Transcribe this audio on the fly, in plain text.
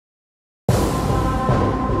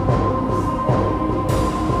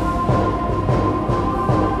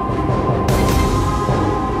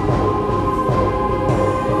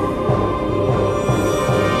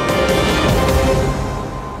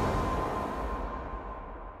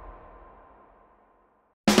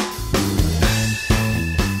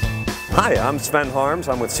Hi, I'm Sven Harms.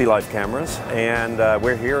 I'm with Sealife Cameras, and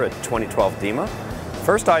we're here at 2012 Dema.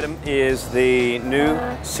 First item is the new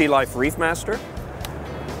Sealife Reefmaster.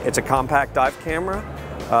 It's a compact dive camera.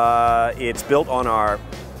 It's built on our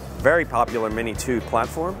very popular Mini 2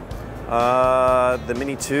 platform. The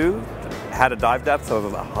Mini 2 had a dive depth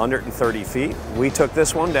of 130 feet. We took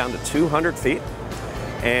this one down to 200 feet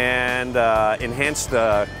and enhanced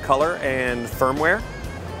the color and firmware,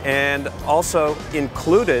 and also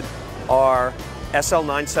included our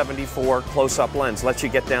SL974 close-up lens. Lets you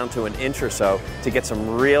get down to an inch or so to get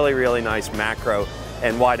some really nice macro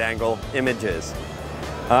and wide-angle images.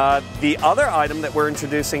 The other item that we're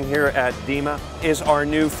introducing here at Dema is our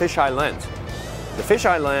new fisheye lens. The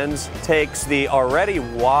fisheye lens takes the already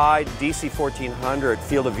wide DC1400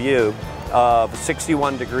 field of view of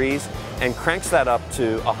 61 degrees and cranks that up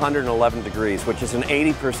to 111 degrees, which is an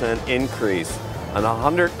 80% increase. An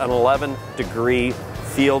 111 degree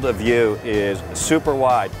field of view is super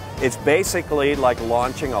wide. It's basically like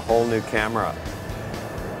launching a whole new camera.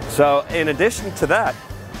 So in addition to that,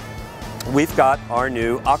 we've got our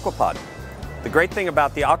new Aquapod. The great thing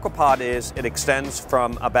about the Aquapod is it extends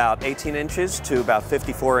from about 18 inches to about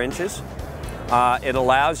 54 inches. It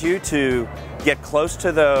allows you to get close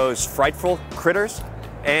to those frightful critters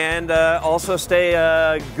and also stay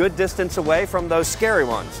a good distance away from those scary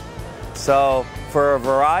ones. So for a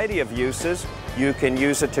variety of uses, you can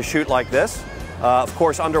use it to shoot like this. Of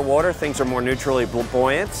course, underwater, things are more neutrally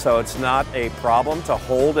buoyant, so it's not a problem to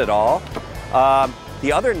hold at all.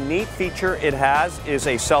 The other neat feature it has is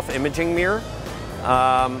a self-imaging mirror.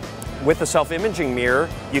 With the self-imaging mirror,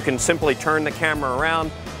 you can simply turn the camera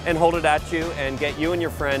around and hold it at you and get you and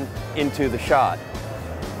your friend into the shot.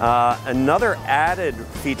 Another added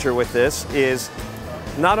feature with this is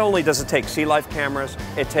not only does it take Sealife cameras,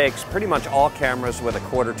 it takes pretty much all cameras with a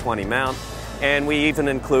 1/4 20 mount, and we even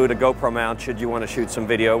include a GoPro mount should you want to shoot some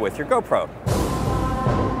video with your GoPro.